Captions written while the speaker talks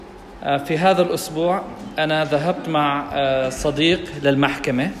في هذا الأسبوع أنا ذهبت مع صديق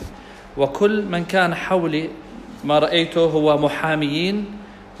للمحكمة، وكل من كان حولي ما رأيته هو محاميين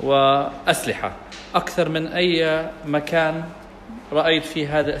وأسلحة أكثر من أي مكان رأيت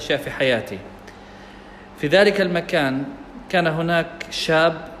فيه هذه الأشياء في حياتي. في ذلك المكان كان هناك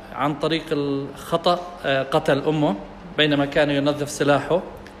شاب عن طريق الخطأ قتل أمه بينما كان ينظف سلاحه،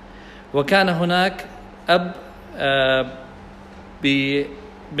 وكان هناك أب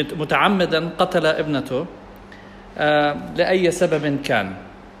متعمدا قتل ابنته لأي سبب كان.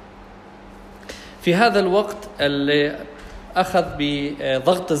 في هذا الوقت اللي أخذ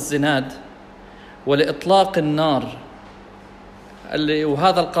بضغط الزناد ولإطلاق النار،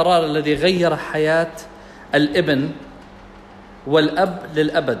 وهذا القرار الذي غير حياة الابن والأب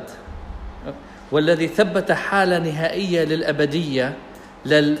للأبد، والذي ثبت حالة نهائية للأبدية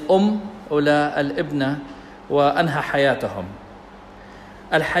للأم وللابنة وأنهى حياتهم.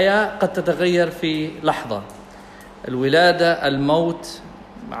 الحياة قد تتغير في لحظة، الولادة، الموت،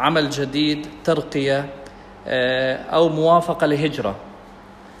 عمل جديد، ترقية أو موافقة لهجرة.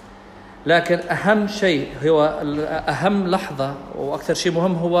 لكن أهم شيء هو أهم لحظة وأكثر شيء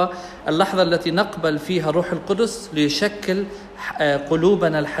مهم هو اللحظة التي نقبل فيها الروح القدس ليشكل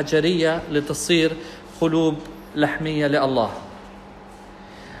قلوبنا الحجرية لتصير قلوب لحمية لله.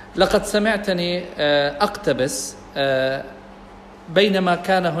 لقد سمعتني أقتبس بينما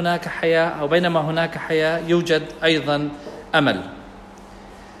كان هناك حياة أو بينما هناك حياة يوجد أيضا أمل.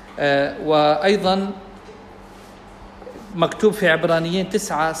 وأيضا مكتوب في عبرانيين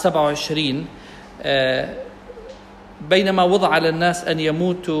 9:27 بينما وضع للناس أن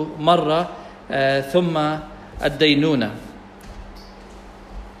يموتوا مرة ثم الدينونة.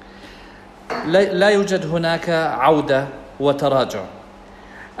 لا يوجد هناك عودة وتراجع.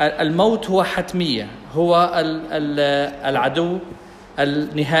 الموت هو حتمية، هو العدو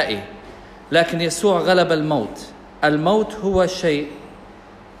النهائي، لكن يسوع غلب الموت. الموت هو شيء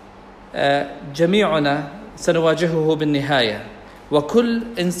جميعنا سنواجهه بالنهاية، وكل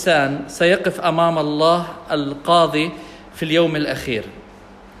إنسان سيقف أمام الله القاضي في اليوم الأخير.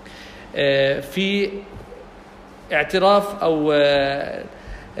 في اعتراف أو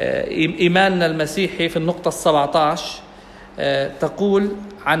إيماننا المسيحي في النقطة 17 تقول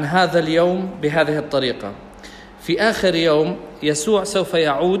عن هذا اليوم بهذه الطريقة: في آخر يوم يسوع سوف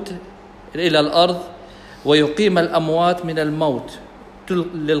يعود إلى الأرض ويقيم الأموات من الموت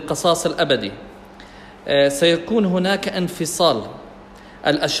للقصاص الأبدي. سيكون هناك انفصال،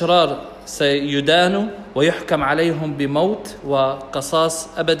 الأشرار سيدانوا ويحكم عليهم بموت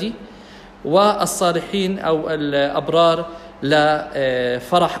وقصاص أبدي، والصالحين أو الأبرار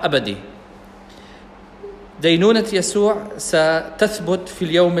لفرح أبدي. دينونة يسوع ستثبت في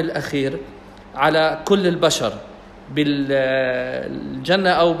اليوم الأخير على كل البشر بالجنة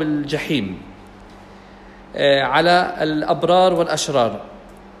أو بالجحيم، على الأبرار والأشرار.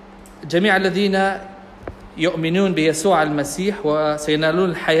 جميع الذين يؤمنون بيسوع المسيح وسينالون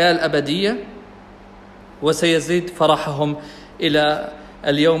الحياة الأبدية، وسيزيد فرحهم إلى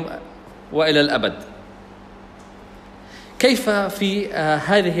اليوم وإلى الأبد. كيف في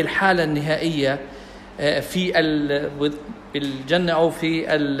هذه الحالة النهائية في الجنة أو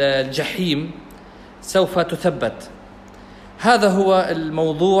في الجحيم سوف تثبت؟ هذا هو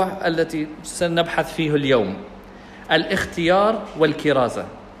الموضوع الذي سنبحث فيه اليوم: الاختيار والكرازة.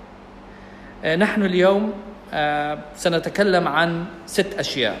 نحن اليوم سنتكلم عن 6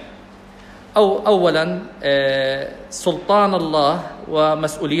 أشياء. أولا سلطان الله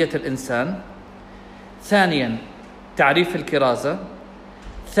ومسؤولية الإنسان. ثانيا تعريف الكرازة.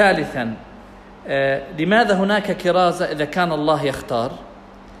 ثالثا لماذا هناك كرازة إذا كان الله يختار.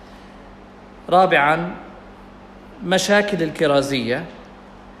 رابعا مشاكل الكرازية.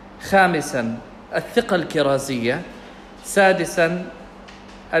 خامسا الثقة الكرازية. سادسا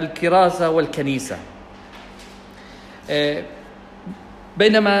الكرازة والكنيسة.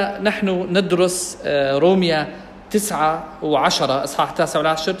 بينما نحن ندرس روميا 9 و10 إصحاح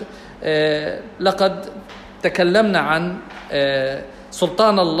 9 و10 لقد تكلمنا عن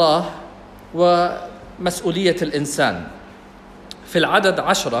سلطان الله ومسؤولية الإنسان. في العدد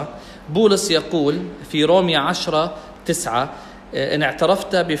 10 بولس يقول في روميا 10:9: إن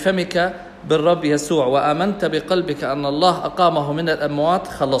اعترفت بفمك بالرب يسوع وآمنت بقلبك أن الله أقامه من الأموات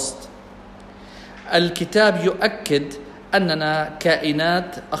خلصت. الكتاب يؤكد أننا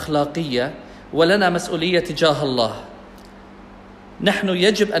كائنات أخلاقية ولنا مسؤولية تجاه الله. نحن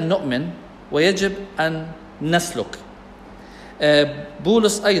يجب أن نؤمن ويجب أن نسلك.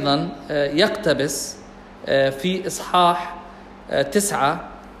 بولس أيضا يقتبس في إصحاح 9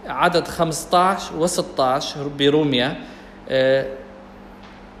 عدد 15 و16 بروميا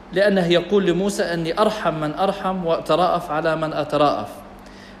لأنه يقول لموسى أني أرحم من أرحم وأتراءف على من أتراءف،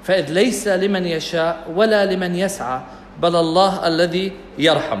 فإذ ليس لمن يشاء ولا لمن يسعى بل الله الذي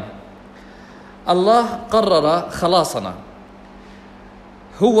يرحم. الله قرر خلاصنا،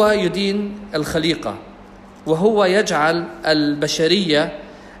 هو يدين الخليقة، وهو يجعل البشرية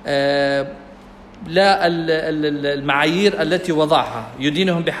لا المعايير التي وضعها،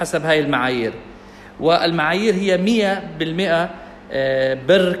 يدينهم بحسب هاي المعايير، والمعايير هي 100%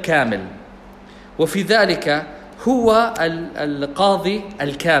 بر كامل، وفي ذلك هو القاضي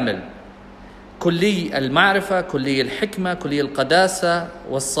الكامل، كلي المعرفة، كلي الحكمة، كلي القداسة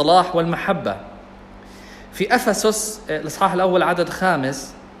والصلاح والمحبة. في أفسس الإصحاح الأول عدد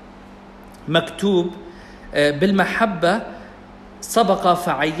 5 مكتوب: بالمحبة سبق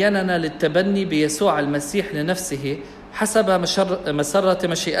فعيننا للتبني بيسوع المسيح لنفسه حسب مسرة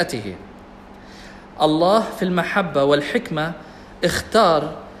مشيئته. الله في المحبة والحكمة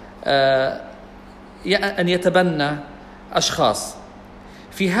اختار أن يتبنى أشخاص.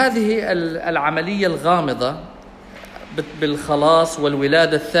 في هذه العملية الغامضة بالخلاص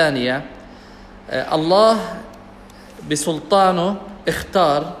والولادة الثانية، الله بسلطانه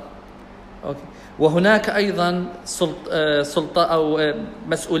اختار، وهناك أيضا سلطة أو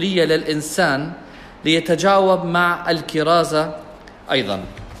مسؤولية للإنسان ليتجاوب مع الكرازة أيضا.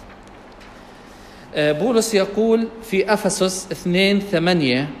 بولس يقول في أفسس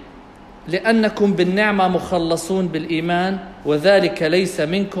 2:8: لأنكم بالنعمة مخلصون بالإيمان وذلك ليس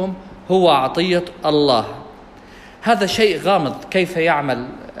منكم، هو عطية الله. هذا شيء غامض، كيف يعمل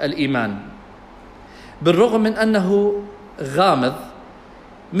الإيمان؟ بالرغم من أنه غامض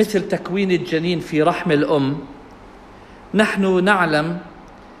مثل تكوين الجنين في رحم الأم، نحن نعلم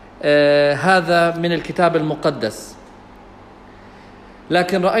هذا من الكتاب المقدس،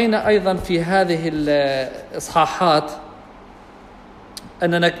 لكن رأينا أيضا في هذه الإصحاحات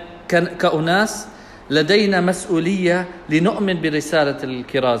أننا كأناس لدينا مسؤولية لنؤمن برسالة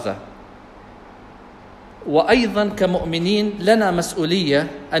الكرازة، وأيضا كمؤمنين لنا مسؤولية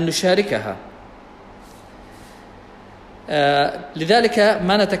أن نشاركها. لذلك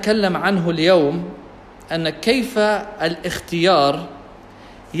ما نتكلم عنه اليوم أن كيف الاختيار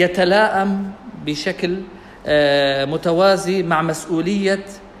يتلائم بشكل متوازي مع مسؤولية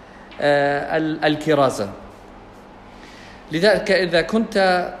الكرازة. لذلك إذا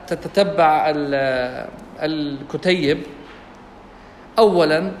كنت تتتبع الكتيب،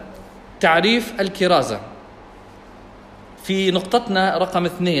 أولا تعريف الكرازة. في نقطتنا رقم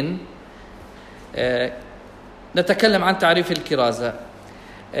 2 نتكلم عن تعريف الكرازة.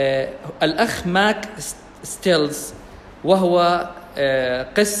 الأخ ماك ستيلز، وهو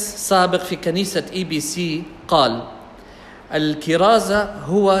قس سابق في كنيسة EBC، قال: الكرازة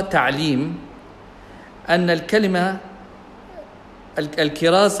هو تعليم أن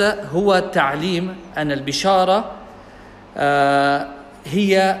الكرازة هو تعليم أن البشارة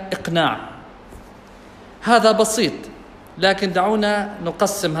هي إقناع. هذا بسيط، لكن دعونا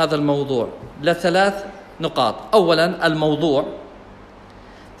نقسم هذا الموضوع ل3 نقاط. أولا الموضوع،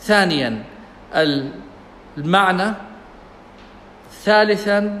 ثانيا المعنى،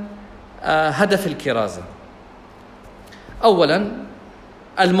 ثالثا هدف الكرازة. أولا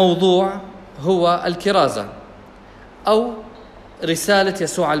الموضوع هو الكرازة أو رسالة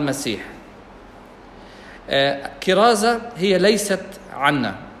يسوع المسيح. كرازة هي ليست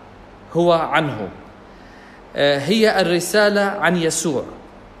عنا، هو عنه. هي الرسالة عن يسوع،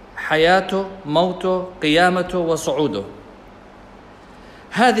 حياته، موته، قيامته وصعوده.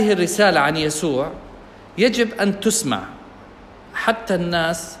 هذه الرسالة عن يسوع يجب أن تسمع حتى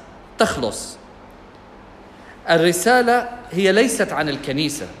الناس تخلص. الرسالة هي ليست عن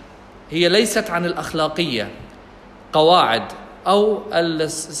الكنيسة، هي ليست عن الأخلاقية، قواعد أو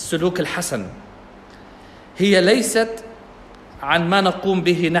السلوك الحسن، هي ليست عن ما نقوم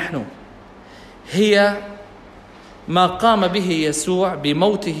به نحن، هي ما قام به يسوع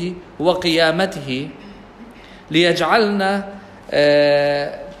بموته وقيامته ليجعلنا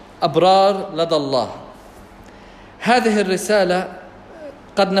أبرار لدى الله. هذه الرسالة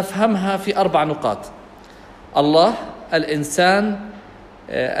قد نفهمها في 4 نقاط: الله، الإنسان،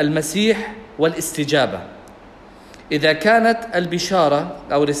 المسيح، والاستجابة. إذا كانت البشارة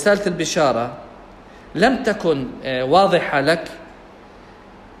أو رسالة البشارة لم تكن واضحة لك،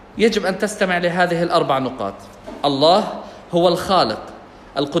 يجب أن تستمع لهذه ال4 نقاط. الله هو الخالق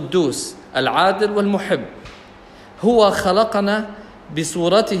القدوس العادل والمحب، هو خلقنا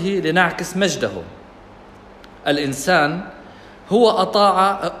بصورته لنعكس مجده. الإنسان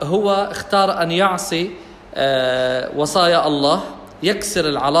هو اختار أن يعصي وصايا الله، يكسر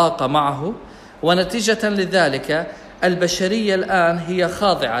العلاقة معه، ونتيجة لذلك البشرية الآن هي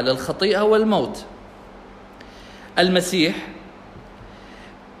خاضعة للخطيئة والموت. المسيح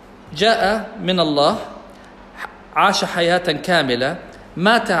جاء من الله، عاش حياة كاملة،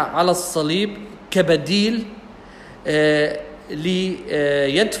 مات على الصليب كبديل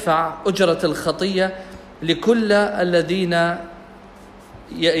ليدفع أجرة الخطية لكل الذين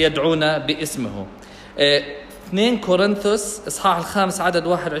يدعون باسمه. 2 كورنثوس إصحاح 5 عدد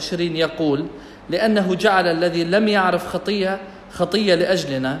 21 يقول: لأنه جعل الذي لم يعرف خطية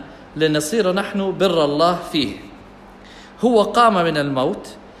لأجلنا لنصير نحن بر الله فيه. هو قام من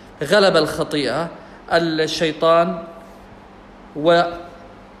الموت، غلب الخطيئة، الشيطان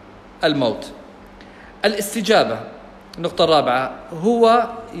والموت. الاستجابة، النقطة الرابعة، هو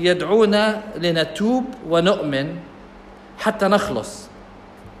يدعونا لنتوب ونؤمن حتى نخلص.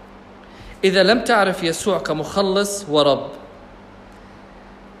 إذا لم تعرف يسوع كمخلص ورب،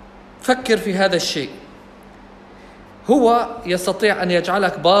 فكر في هذا الشيء. هو يستطيع أن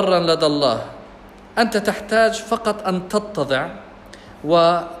يجعلك بارا لدى الله. أنت تحتاج فقط أن تتضع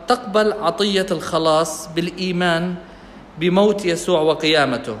وتقبل عطية الخلاص بالإيمان بموت يسوع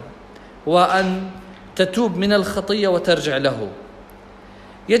وقيامته، وأن تتوب من الخطية وترجع له.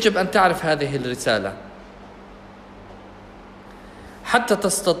 يجب أن تعرف هذه الرسالة حتى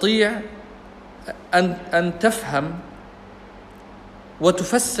تستطيع أن تفهم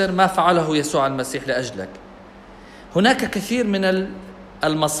وتفسر ما فعله يسوع المسيح لأجلك. هناك كثير من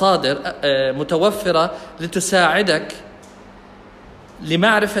المصادر متوفرة لتساعدك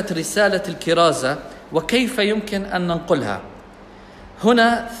لمعرفة رسالة الكرازة وكيف يمكن أن ننقلها.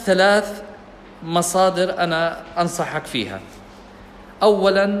 هنا 3 مصادر أنا أنصحك فيها.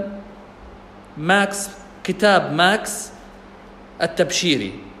 أولا، كتاب ماكس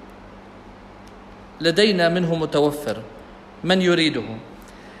التبشيري، لدينا منه متوفر من يريده.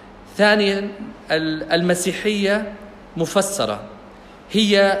 ثانيا، المسيحية مفسرة،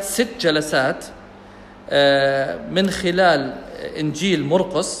 هي 6 جلسات من خلال إنجيل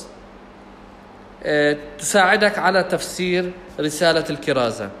مرقس تساعدك على تفسير رسالة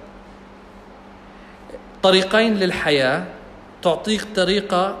الكرازة. طريقين للحياة، تعطيك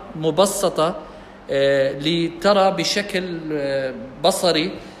طريقة مبسطة لترى بشكل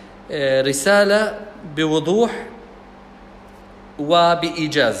بصري رسالة بوضوح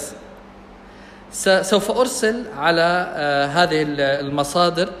وبإيجاز. سوف أرسل على هذه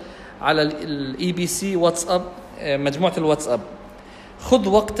المصادر على الEBC واتساب، مجموعة الواتساب. خذ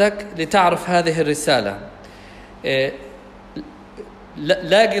وقتك لتعرف هذه الرسالة،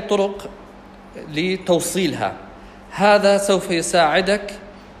 لاقي طرق لتوصيلها. هذا سوف يساعدك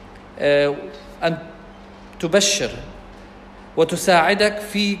أن تبشر وتساعدك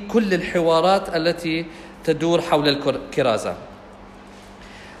في كل الحوارات التي تدور حول الكرازة.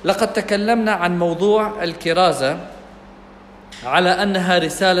 لقد تكلمنا عن موضوع الكرازة على أنها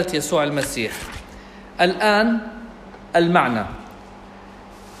رسالة يسوع المسيح. الآن المعنى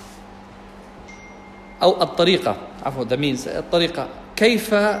أو الطريقة، الطريقة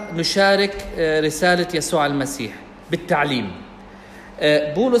كيف نشارك رسالة يسوع المسيح بالتعليم.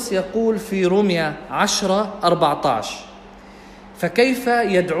 بولس يقول في روميا 10:14: فكيف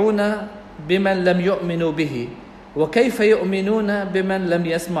يدعون بمن لم يؤمنوا به، وكيف يؤمنون بمن لم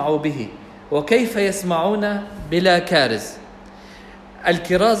يسمعوا به، وكيف يسمعون بلا كارز.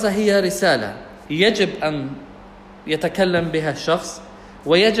 الكرازة هي رسالة يجب أن يتكلم بها الشخص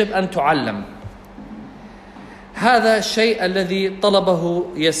ويجب أن تعلم. هذا الشيء الذي طلبه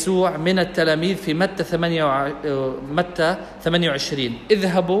يسوع من التلاميذ في متى 28: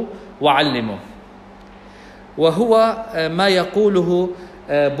 اذهبوا وعلموا. وهو ما يقوله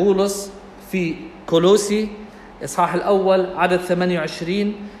بولس في كولوسي إصحاح 1 عدد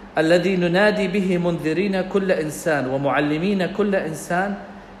 28: الذي ننادي به منذرين كل إنسان ومعلمين كل إنسان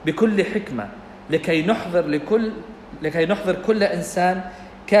بكل حكمة لكي نحضر كل إنسان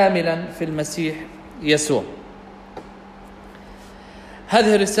كاملا في المسيح يسوع.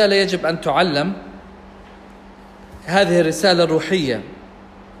 هذه الرسالة يجب أن تعلم. هذه الرسالة الروحية،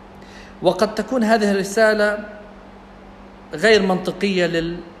 وقد تكون هذه الرسالة غير منطقية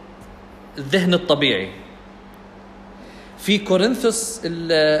للذهن الطبيعي. في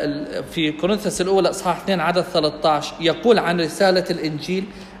كورنثوس الأولى إصحاح 2 عدد 13 يقول عن رسالة الإنجيل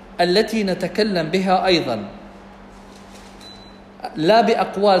التي نتكلم بها أيضا: لا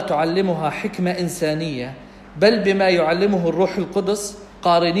بأقوال تعلمها حكمة إنسانية، بل بما يعلمه الروح القدس،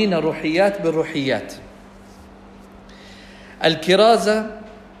 قارنين الروحيات بالروحيات. الكرازة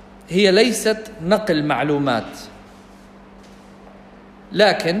هي ليست نقل معلومات،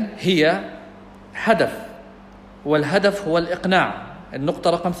 لكن هي هدف، والهدف هو الإقناع. النقطة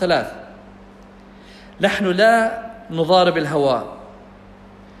رقم 3: نحن لا نضارب الهواء،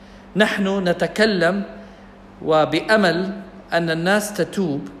 نحن نتكلم وبأمل أن الناس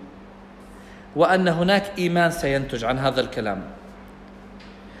تتوب وأن هناك إيمان سينتج عن هذا الكلام.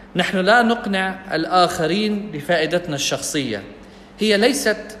 نحن لا نقنع الآخرين لفائدتنا الشخصية، هي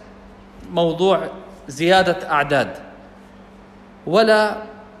ليست موضوع زيادة أعداد ولا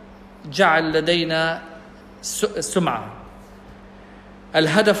جعل لدينا سمعة.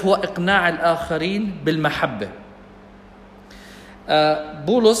 الهدف هو إقناع الآخرين بالمحبة.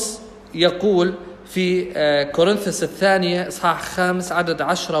 بولس يقول في كورنثوس الثانية إصحاح 5 عدد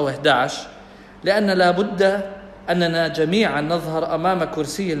 10 و11: لأن لا بد أننا جميعا نظهر أمام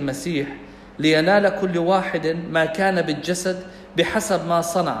كرسي المسيح لينال كل واحد ما كان بالجسد بحسب ما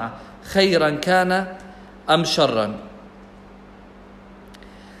صنع، خيرا كان أم شرا.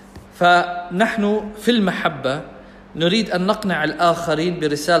 فنحن في المحبة نريد أن نقنع الآخرين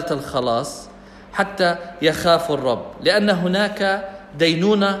برسالة الخلاص حتى يخافوا الرب، لأن هناك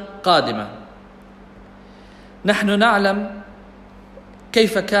دينونة قادمة. نحن نعلم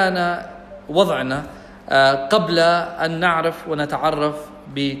كيف كان وضعنا قبل أن نعرف ونتعرف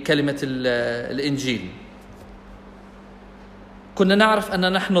بكلمة الإنجيل. كنا نعرف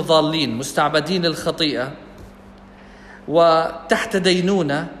أن نحن ضالين مستعبدين للخطيئة وتحت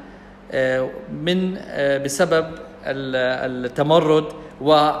دينونة بسبب التمرد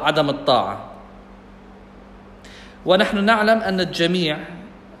وعدم الطاعة، ونحن نعلم أن الجميع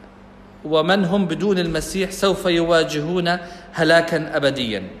ومن هم بدون المسيح سوف يواجهون هلاكا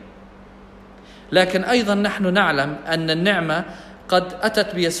أبديا. لكن أيضا نحن نعلم أن النعمة قد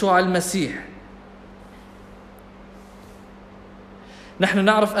أتت بيسوع المسيح. نحن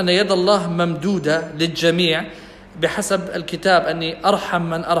نعرف أن يد الله ممدودة للجميع بحسب الكتاب أني أرحم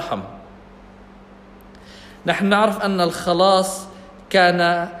من أرحم. نحن نعرف أن الخلاص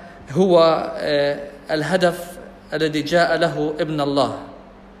كان هو الهدف الذي جاء له ابن الله.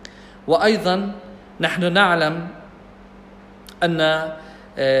 وأيضا نحن نعلم أن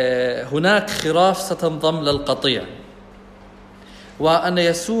هناك خراف ستنضم للقطيع، وأن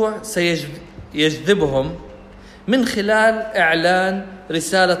يسوع سيجذبهم من خلال إعلان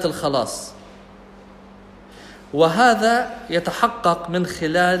رسالة الخلاص، وهذا يتحقق من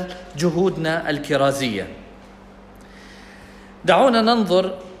خلال جهودنا الكرازية. دعونا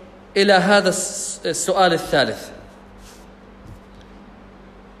ننظر إلى هذا السؤال الثالث: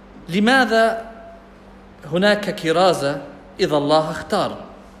 لماذا هناك كرازة إذا الله اختار؟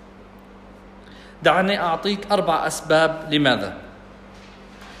 دعني أعطيك 4 أسباب لماذا.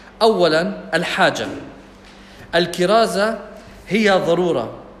 أولا، الحاجة. الكرازة هي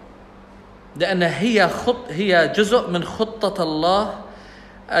ضرورة، لأن هي جزء من خطة الله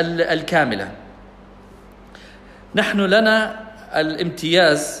الكاملة. نحن لنا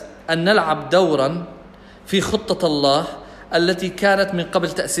الامتياز أن نلعب دورا في خطة الله التي كانت من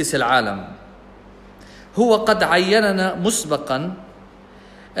قبل تأسيس العالم. هو قد عيننا مسبقا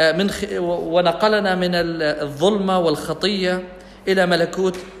ونقلنا من الظلمة والخطية إلى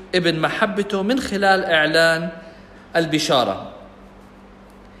ملكوت ابن محبته من خلال إعلان البشارة.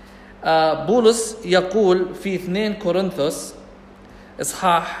 بولس يقول في 2 كورنثوس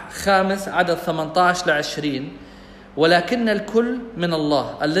إصحاح 5 عدد 18-20: ولكن الكل من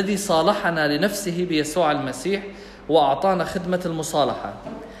الله الذي صالحنا لنفسه بيسوع المسيح وأعطانا خدمة المصالحة،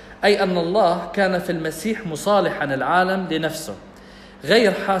 أي أن الله كان في المسيح مصالحا العالم لنفسه،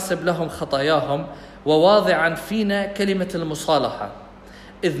 غير حاسب لهم خطاياهم، وواضعا فينا كلمة المصالحة،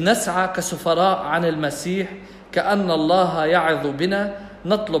 إذ نسعى كسفراء عن المسيح، كأن الله يعظ بنا،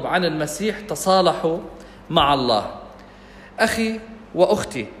 نطلب عن المسيح تصالحوا مع الله. أخي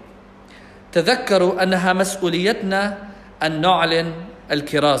وأختي، تذكروا أنها مسؤوليتنا أن نعلن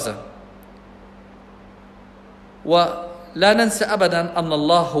الكرازة، ولا ننسى أبدا أن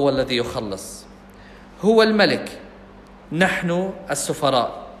الله هو الذي يخلص، هو الملك، نحن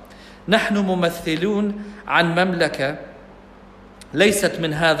السفراء، نحن ممثلون عن مملكة ليست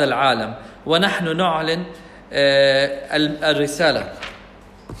من هذا العالم، ونحن نعلن الرسالة.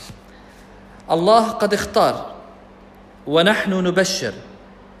 الله قد اختار ونحن نبشر،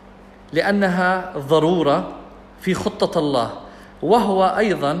 لأنها ضرورة في خطة الله، وهو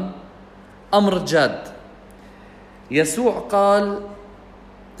أيضا أمر جاد. يسوع قال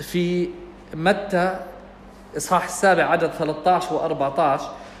في متى إصحاح 7 عدد 13 و14: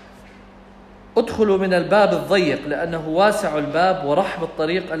 ادخلوا من الباب الضيق لأنه واسع الباب ورحب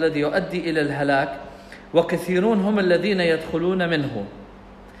الطريق الذي يؤدي إلى الهلاك، وكثيرون هم الذين يدخلون منه.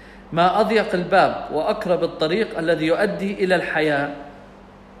 ما أضيق الباب وأقرب الطريق الذي يؤدي إلى الحياة،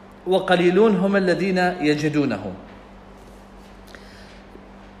 وقليلون هم الذين يجدونه.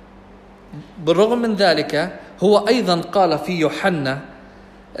 بالرغم من ذلك هو أيضا قال في يوحنا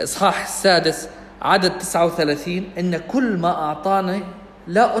إصحاح 6 عدد 39: إن كل ما أعطاني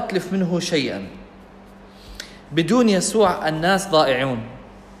لا أتلف منه شيئا. بدون يسوع الناس ضائعون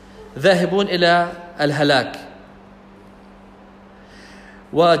ذاهبون إلى الهلاك،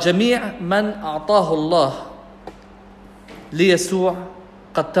 وجميع من أعطاه الله ليسوع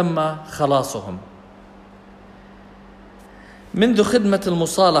قد تم خلاصهم. منذ خدمة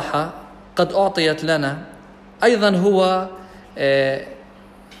المصالحة قد أعطيت لنا أيضا هو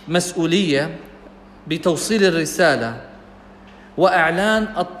مسؤولية بتوصيل الرسالة وإعلان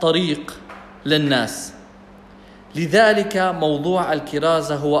الطريق للناس. لذلك موضوع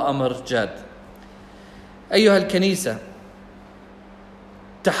الكرازة هو أمر جاد. أيها الكنيسة،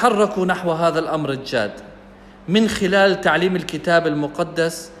 تحركوا نحو هذا الأمر الجاد من خلال تعليم الكتاب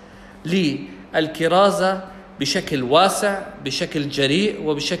المقدس للكرازة بشكل واسع، بشكل جريء،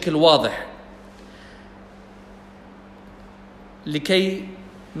 وبشكل واضح، لكي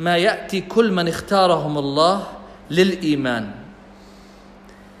ما يأتي كل من اختارهم الله للإيمان.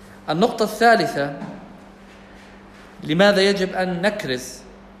 النقطة الثالثة، لماذا يجب أن نكرز،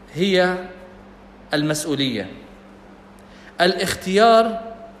 هي المسؤولية. الاختيار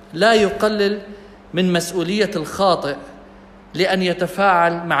لا يقلل من مسؤولية الخاطئ لأن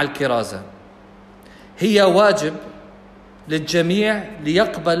يتفاعل مع الكرازة. هي واجب للجميع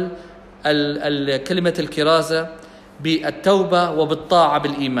ليقبل كلمة الكرازة بالتوبة وبالطاعة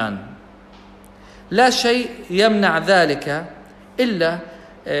بالإيمان. لا شيء يمنع ذلك إلا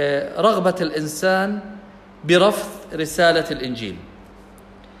رغبة الإنسان برفض رسالة الإنجيل.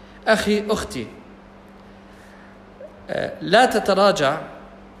 أخي، أختي، لا تتراجع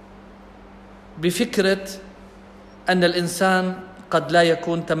بفكرة أن الإنسان قد لا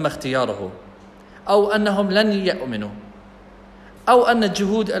يكون تم اختياره، أو أنهم لن يؤمنوا، أو أن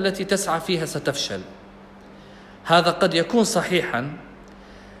الجهود التي تسعى فيها ستفشل. هذا قد يكون صحيحا،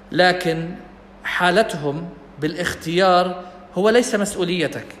 لكن حالتهم بالاختيار هو ليس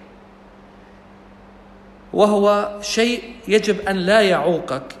مسؤوليتك، وهو شيء يجب أن لا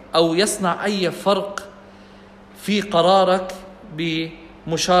يعوقك أو يصنع أي فرق في قرارك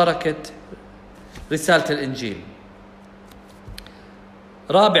بمشاركة رسالة الإنجيل.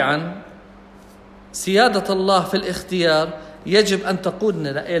 رابعا، سيادة الله في الاختيار يجب أن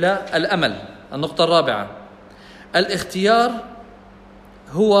تقودنا إلى الأمل. النقطة الرابعة، الاختيار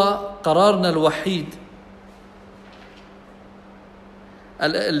هو قرارنا الوحيد.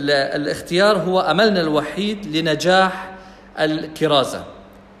 الاختيار هو أملنا الوحيد لنجاح الكرازة.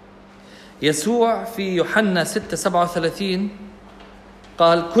 يسوع في يوحنا 6:37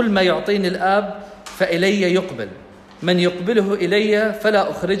 قال: كل ما يعطيني الآب فإلي يقبل، من يقبله إلي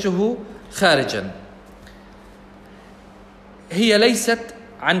فلا أخرجه خارجا. هي ليست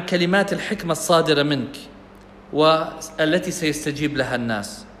عن كلمات الحكمة الصادرة منك والتي سيستجيب لها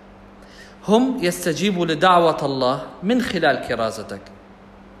الناس. هم يستجيبوا لدعوة الله من خلال كرازتك.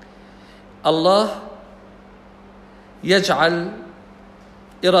 الله يجعل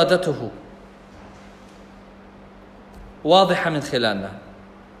إرادته واضحة من خلالنا.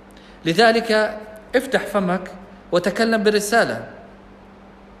 لذلك افتح فمك وتكلم بالرسالة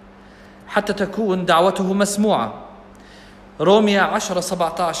حتى تكون دعوته مسموعة. روميا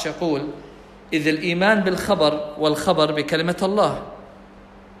 10:17 يقول: إذ الإيمان بالخبر والخبر بكلمة الله.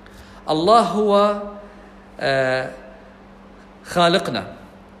 الله هو خالقنا،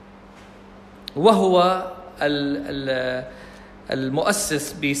 وهو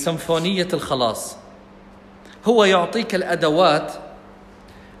المؤسس بسيمفونية الخلاص. هو يعطيك الأدوات،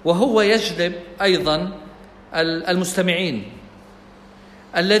 وهو يجلب أيضا المستمعين.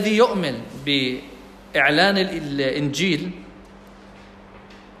 الذي يؤمن بإعلان الإنجيل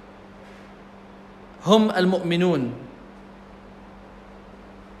هم المؤمنون.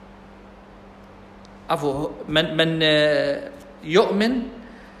 من يؤمن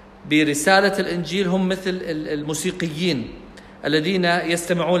برسالة الإنجيل هم مثل الموسيقيين الذين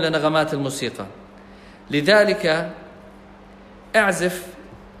يستمعون لنغمات الموسيقى. لذلك اعزف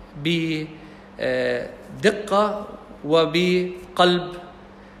بدقة وبقلب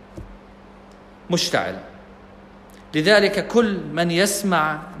مشتعل. لذلك كل من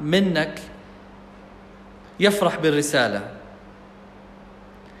يسمع منك يفرح بالرسالة،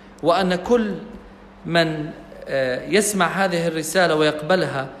 وأن كل من يسمع هذه الرسالة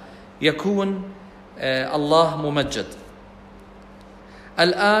ويقبلها يكون الله ممجد.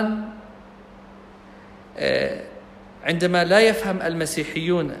 الآن عندما لا يفهم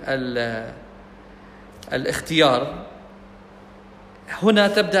المسيحيون الاختيار، هنا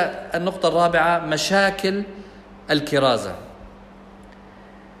تبدأ النقطة الرابعة: مشاكل الكرازة.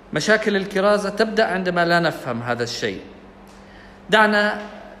 مشاكل الكرازة تبدأ عندما لا نفهم هذا الشيء. دعنا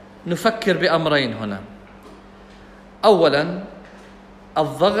نفكر بأمرين هنا. أولا،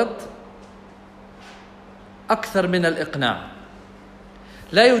 الضغط أكثر من الإقناع.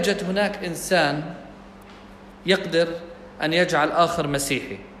 لا يوجد هناك إنسان يقدر أن يجعل آخر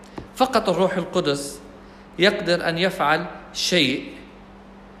مسيحي، فقط الروح القدس يقدر أن يفعل شيء،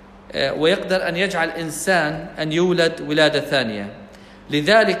 ويقدر أن يجعل إنسان أن يولد ولادة ثانية.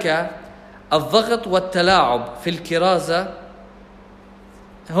 لذلك الضغط والتلاعب في الكرازة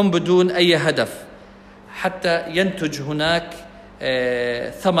هم بدون أي هدف حتى ينتج هناك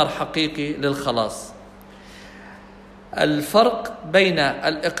ثمر حقيقي للخلاص. الفرق بين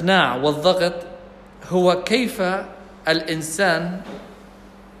الإقناع والضغط هو كيف الإنسان،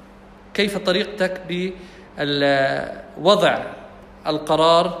 كيف طريقتك بوضع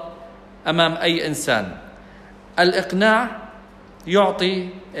القرار أمام أي إنسان. الإقناع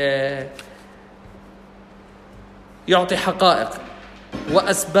يعطي حقائق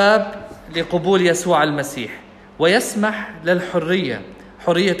وأسباب لقبول يسوع المسيح، ويسمح للحرية،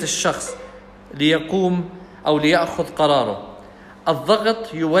 حرية الشخص ليقوم أو ليأخذ قراره.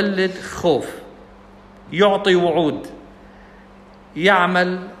 الضغط يولد خوف، يعطي وعود،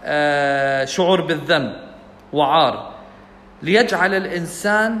 يعمل شعور بالذنب وعار ليجعل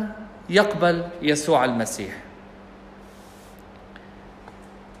الإنسان يقبل يسوع المسيح.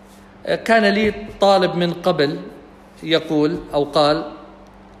 كان لي طالب من قبل يقول أو قال: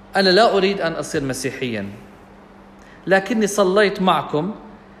 أنا لا أريد أن أصير مسيحيا، لكني صليت معكم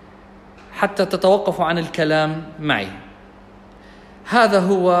حتى تتوقفوا عن الكلام معي. هذا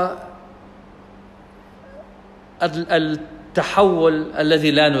هو التحول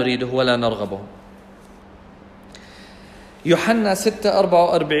الذي لا نريده ولا نرغبه. يوحنا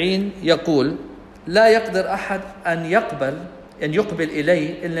 6:44 يقول: لا يقدر أحد أن يقبل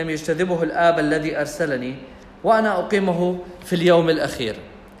إلي إن لم يجتذبه الآب الذي أرسلني، وأنا أقيمه في اليوم الأخير.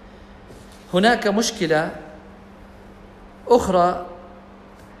 هناك مشكلة أخرى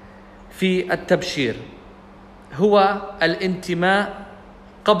في التبشير، هو الانتماء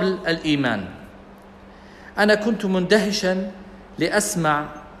قبل الإيمان. أنا كنت مندهشا لأسمع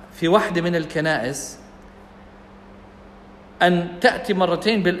في واحدة من الكنائس أن تأتي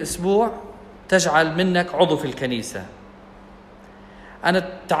مرتين بالأسبوع تجعل منك عضو في الكنيسة. أنا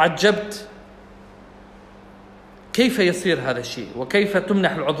تعجبت كيف يصير هذا الشيء، وكيف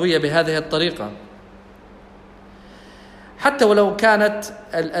تمنح العضوية بهذه الطريقة، حتى ولو كانت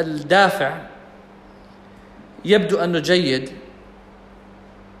الدافع يبدو أنه جيد،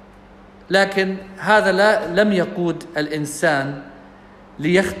 لكن هذا لم يقود الإنسان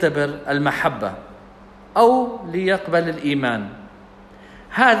ليختبر المحبة أو ليقبل الإيمان.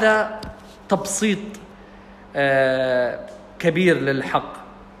 هذا تبسيط كبير للحق.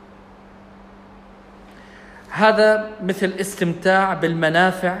 هذا مثل استمتاع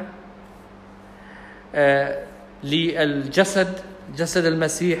بالمنافع للجسد، جسد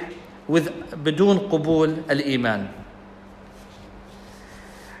المسيح، بدون قبول الإيمان.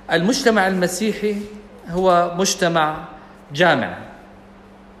 المجتمع المسيحي هو مجتمع جامع،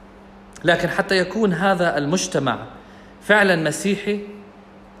 لكن حتى يكون هذا المجتمع فعلا مسيحي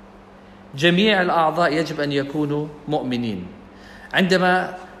جميع الأعضاء يجب أن يكونوا مؤمنين.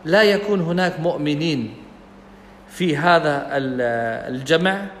 عندما لا يكون هناك مؤمنين في هذا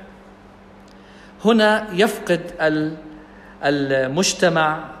الجمع، هنا يفقد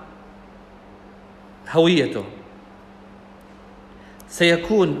المجتمع هويته،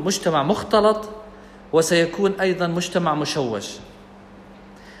 سيكون مجتمع مختلط وسيكون أيضا مجتمع مشوش.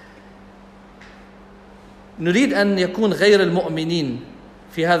 نريد أن يكون غير المؤمنين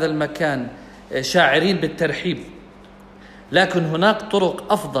في هذا المكان شاعرين بالترحيب، لكن هناك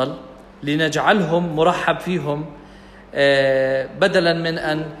طرق أفضل لنجعلهم مرحب فيهم بدلا من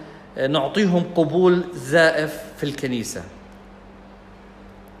أن نعطيهم قبول زائف في الكنيسة.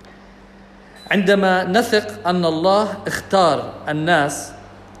 عندما نثق أن الله اختار الناس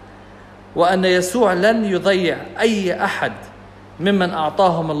وأن يسوع لن يضيع أي أحد ممن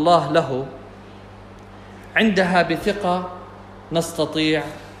أعطاهم الله له، عندها بثقة نستطيع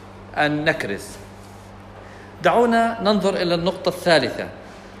أن نكرز. دعونا ننظر إلى النقطة الثالثة،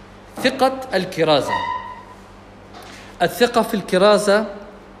 ثقة الكرازة. الثقة في الكرازة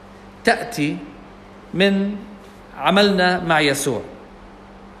تأتي من عملنا مع يسوع.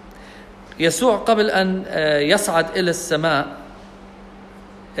 يسوع قبل أن يصعد إلى السماء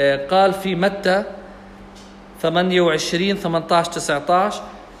قال في متى 28:18-19: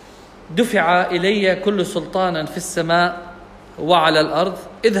 دفع إلي كل سلطان في السماء وعلى الأرض،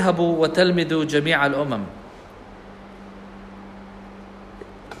 اذهبوا وتلمذوا جميع الأمم.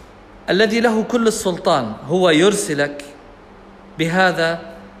 الذي له كل السلطان هو يرسلك بهذا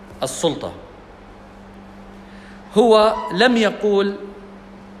السلطة. هو لم يقول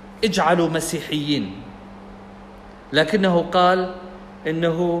اجعلوا مسيحيين، لكنه قال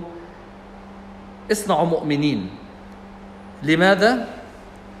إنه اصنعوا مؤمنين. لماذا؟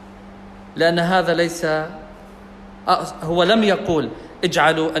 لأن هذا ليس، هو لم يقول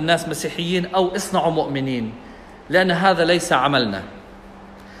اجعلوا الناس مسيحيين أو اصنعوا مؤمنين، لأن هذا ليس عملنا.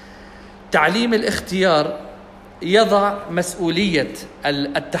 تعليم الاختيار يضع مسؤولية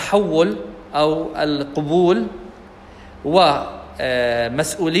التحول أو القبول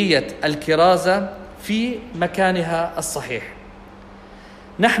ومسؤولية الكرازة في مكانها الصحيح.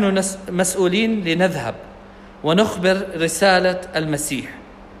 نحن مسؤولين لنذهب ونخبر رسالة المسيح،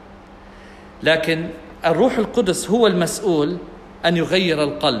 لكن الروح القدس هو المسؤول أن يغير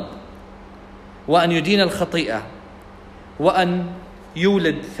القلب وأن يدين الخطيئة وأن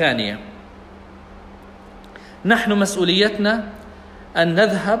يولد ثانية. نحن مسؤوليتنا أن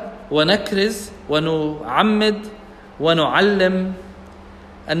نذهب ونكرز ونعمد ونعلم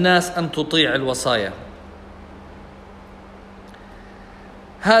الناس أن تطيع الوصايا.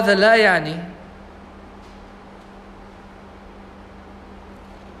 هذا لا يعني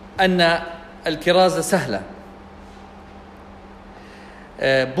أن الكرازة سهلة.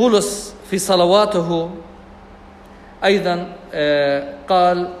 بولس في صلواته أيضا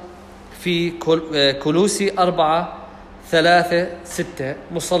قال في كولوسي 4:3-6: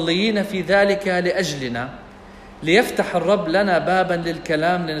 مصلين في ذلك لأجلنا ليفتح الرب لنا بابا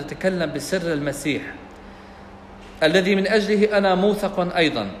للكلام لنتكلم بسر المسيح الذي من أجله أنا موثق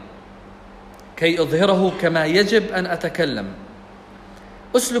أيضا كي أظهره كما يجب أن أتكلم.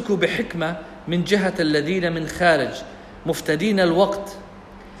 أسلكوا بحكمة من جهة الذين من خارج مفتدين الوقت،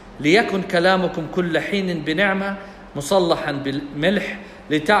 ليكن كلامكم كل حين بنعمة مصلحا بالملح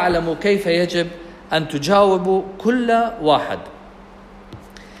لتعلموا كيف يجب أن تجاوبوا كل واحد.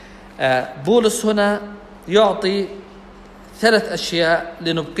 بولس هنا يعطي 3 أشياء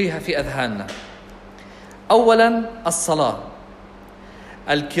لنبقيها في أذهاننا. أولا الصلاة.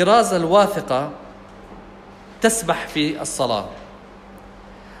 الكرازة الواثقة تسبح في الصلاة.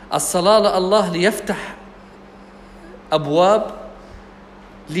 الصلاة لله ليفتح أبواب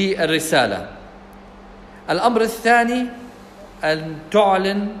للرسالة. الأمر الثاني أن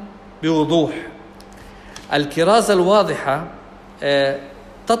تعلن بوضوح. الكرازة الواضحة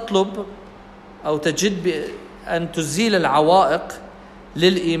تطلب أو تجد أن تزيل العوائق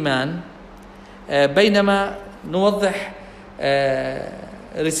للإيمان، بينما نوضح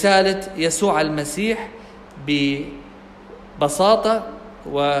رسالة يسوع المسيح ببساطة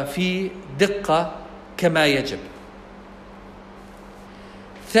وفي دقة كما يجب.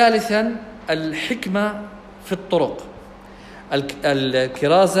 ثالثا الحكمة في الطرق.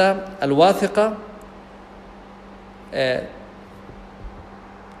 الكرازة الواثقة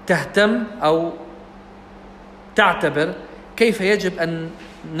تهتم أو تعتبر كيف يجب أن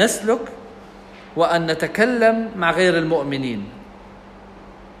نسلك وأن نتكلم مع غير المؤمنين.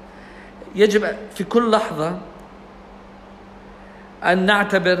 يجب في كل لحظة أن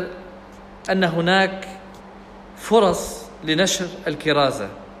نعتبر أن هناك فرص لنشر الكرازة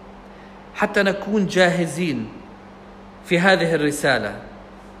حتى نكون جاهزين في هذه الرسالة،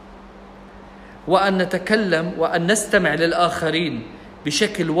 وأن نتكلم وأن نستمع للآخرين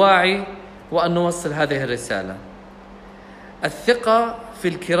بشكل واعي وأن نوصل هذه الرسالة. الثقة في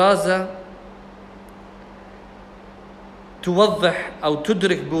الكرازة توضح أو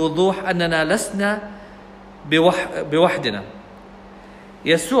تدرك بوضوح أننا لسنا بوحدنا.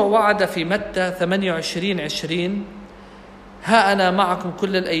 يسوع وعد في متى 28:20: ها أنا معكم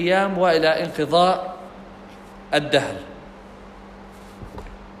كل الأيام وإلى انقضاء الدهر.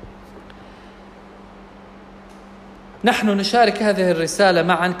 نحن نشارك هذه الرسالة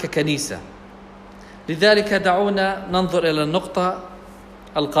معا ككنيسة، لذلك دعونا ننظر إلى النقطة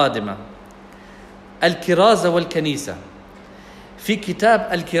القادمة: الكرازة والكنيسة. في كتاب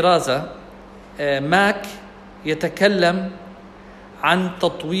الكرازة ماك يتكلم عن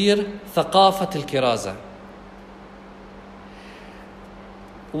تطوير ثقافة الكرازة،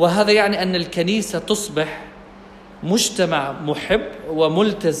 وهذا يعني أن الكنيسة تصبح مجتمع محب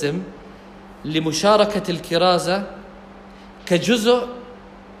وملتزم لمشاركة الكرازة كجزء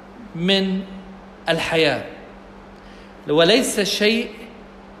من الحياة، وليس شيء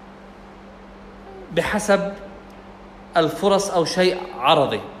بحسب الفرص أو شيء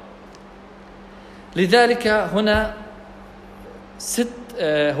عرضي. لذلك هنا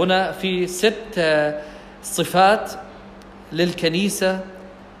في 6 صفات للكنيسة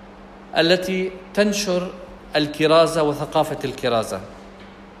التي تنشر الكرازة وثقافة الكرازة.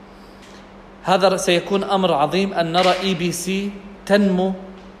 هذا سيكون أمر عظيم أن نرى EBC تنمو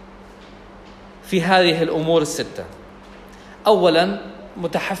في هذه الأمور الستة. أولا،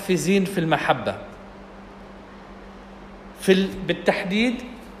 متحفزين في المحبة. بالتحديد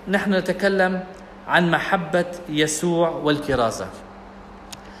نحن نتكلم عن محبة يسوع والكرازة.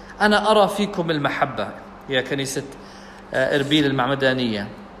 أنا أرى فيكم المحبة يا كنيسة إربيل المعمدانية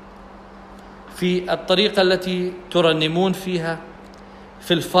في الطريقة التي ترنمون فيها،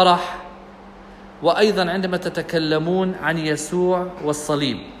 في الفرح، وأيضا عندما تتكلمون عن يسوع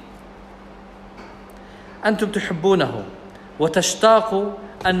والصليب. أنتم تحبونه وتشتاقوا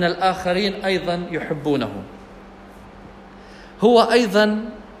أن الآخرين أيضا يحبونه. هو أيضا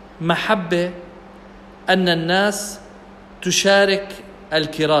محبة أن الناس تشارك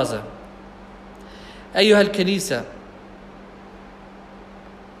الكرازة. أيها الكنيسة،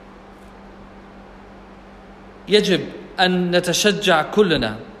 يجب أن نتشجع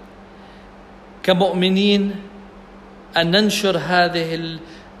كلنا كمؤمنين أن ننشر هذه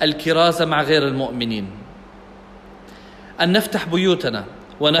الكرازة مع غير المؤمنين، أن نفتح بيوتنا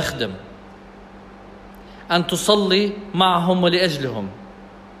ونخدم، أن تصلي معهم ولأجلهم،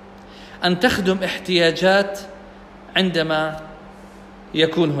 أن تخدم احتياجات عندما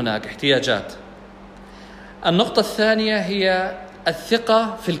يكون هناك احتياجات. النقطة الثانية هي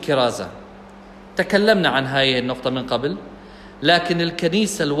الثقة في الكرازة. تكلمنا عن هذه النقطة من قبل، لكن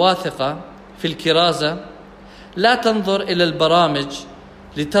الكنيسة الواثقة في الكرازة لا تنظر إلى البرامج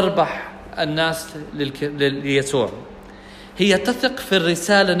لتربح الناس ليسوع. هي تثق في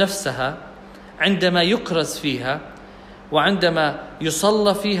الرسالة نفسها عندما يكرز فيها، وعندما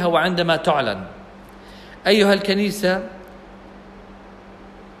يصلى فيها، وعندما تعلن. أيها الكنيسة،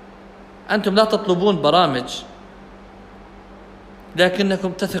 أنتم لا تطلبون برامج،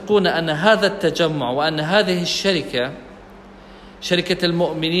 لكنكم تثقون أن هذا التجمع وأن هذه الشركة، شركة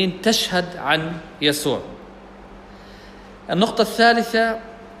المؤمنين، تشهد عن يسوع. النقطة الثالثة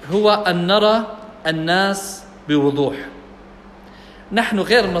هو أن نرى الناس بوضوح. نحن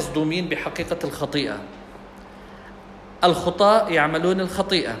غير مصدومين بحقيقة الخطيئة. الخطاة يعملون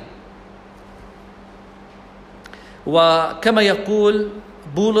الخطيئة، وكما يقول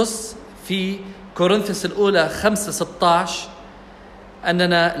بولس في كورنثوس الأولى 5:16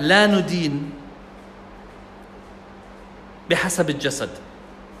 أننا لا ندين بحسب الجسد.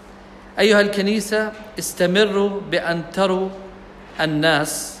 أيها الكنيسة، استمروا بأن تروا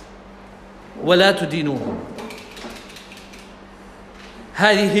الناس ولا تدينوهم.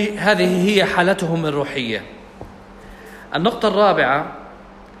 هذه هي حالتهم الروحية. النقطة الرابعة،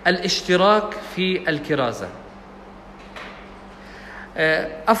 الاشتراك في الكرازة.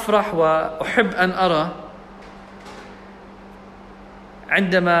 أفرح وأحب أن أرى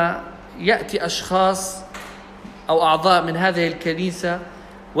عندما يأتي أشخاص أو أعضاء من هذه الكنيسة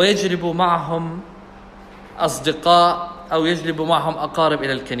ويجلبوا معهم أصدقاء أو يجلبوا معهم أقارب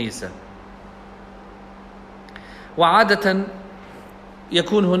إلى الكنيسة. وعادة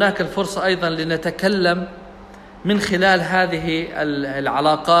يكون هناك الفرصة أيضا لنتكلم من خلال هذه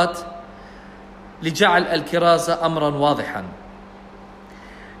العلاقات لجعل الكرازة أمرا واضحا.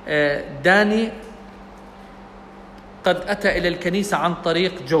 داني قد أتى إلى الكنيسة عن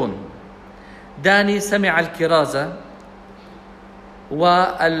طريق جون. داني سمع الكرازة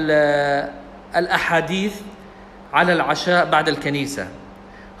والأحاديث على العشاء بعد الكنيسة.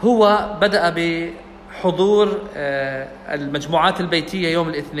 هو بدأ بحضور المجموعات البيتية يوم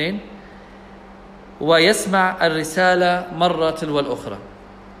الاثنين، ويسمع الرسالة مرة تلو الأخرى.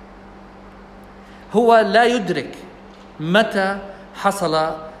 هو لا يدرك متى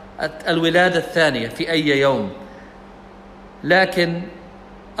حصل الولادة الثانية في أي يوم، لكن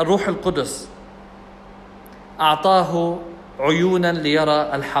الروح القدس أعطاه عيونا ليرى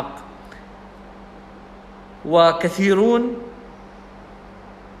الحق. وكثيرون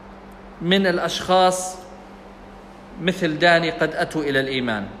من الأشخاص مثل داني قد أتوا إلى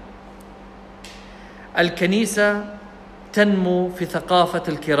الإيمان. الكنيسة تنمو في ثقافة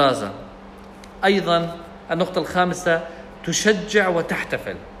الكرازة. أيضا النقطة الخامسة، تشجع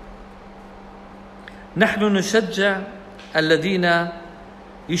وتحتفل. نحن نشجع الذين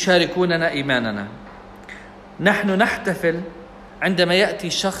يشاركوننا إيماننا. نحن نحتفل عندما يأتي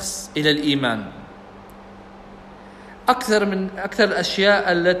شخص إلى الإيمان. أكثر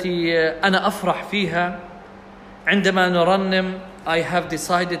الأشياء التي أنا أفرح فيها عندما نرنم I have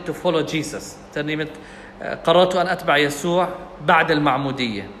decided to follow Jesus، ترنيمة قررت أن أتبع يسوع بعد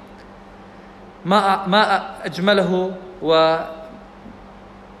المعمودية. ما أجمله، وهو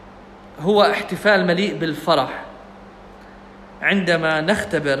احتفال مليء بالفرح عندما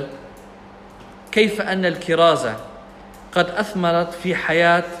نختبر كيف أن الكرازة قد أثمرت في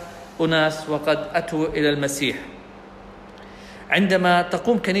حياة أناس وقد أتوا إلى المسيح. عندما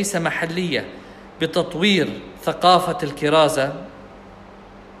تقوم كنيسة محلية بتطوير ثقافة الكرازة،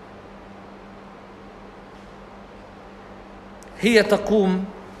 هي تقوم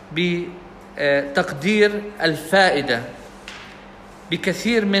بتقدير الفائدة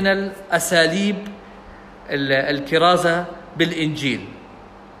بكثير من الأساليب الكرازة بالإنجيل،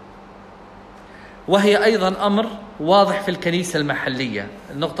 وهي أيضا أمر واضح في الكنيسة المحلية.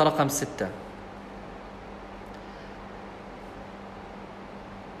 النقطة رقم 6،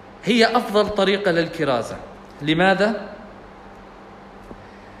 هي أفضل طريقة للكرازة. لماذا؟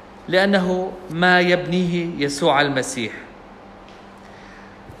 لأنه ما يبنيه يسوع المسيح.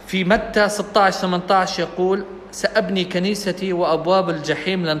 في متى 16-18 يقول: سأبني كنيستي وأبواب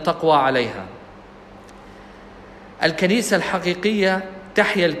الجحيم لن تقوى عليها. الكنيسة الحقيقية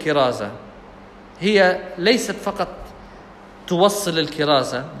تحيا الكرازة، هي ليست فقط توصل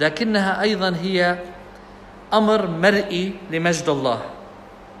الكرازة، لكنها أيضا هي أمر مرئي لمجد الله.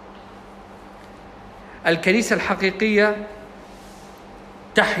 الكنيسة الحقيقية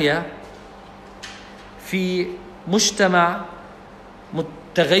تحيا في مجتمع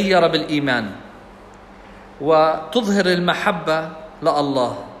متغير بالإيمان، وتظهر المحبة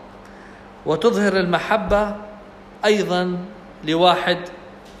لله، وتظهر المحبة أيضا لواحد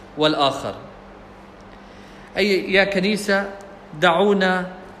والآخر. أي يا كنيسة،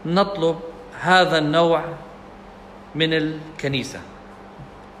 دعونا نطلب هذا النوع من الكنيسة.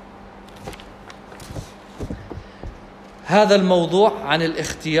 هذا الموضوع عن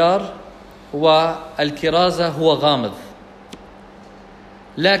الاختيار والكرازة هو غامض،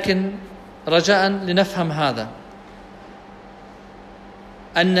 لكن رجاء لنفهم هذا،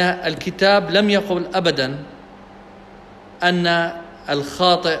 أن الكتاب لم يقل أبدا أن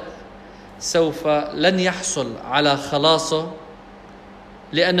الخاطئ سوف لن يحصل على خلاصه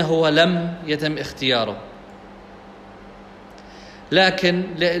لأنه لم يتم اختياره، لكن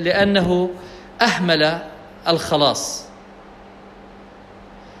لأنه أهمل الخلاص،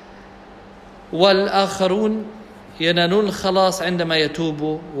 والآخرون ينالون الخلاص عندما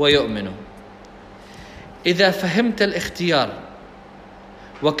يتوبوا ويؤمنوا. إذا فهمت الاختيار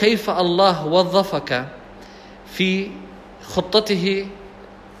وكيف الله وظفك في خطته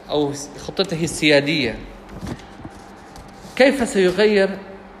أو خطته السيادية، كيف سيغير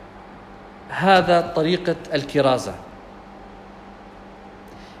هذا طريقة الكرازة؟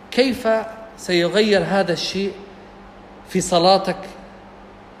 كيف سيغير هذا الشيء في صلاتك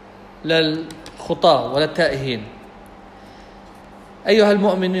للخطاة وللتائهين؟ أيها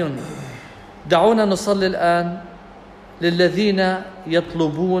المؤمنون، دعونا نصلي الآن للذين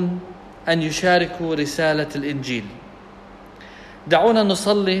يطلبون أن يشاركوا رسالة الإنجيل. دعونا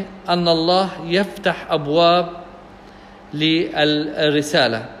نصلي أن الله يفتح أبواب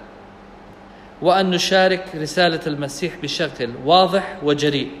للرسالة، وأن نشارك رسالة المسيح بشكل واضح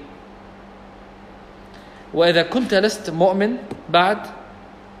وجريء. وإذا كنت لست مؤمن بعد،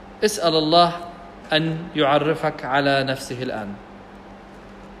 اسأل الله أن يعرفك على نفسه الآن.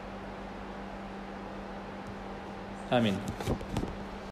 آمين.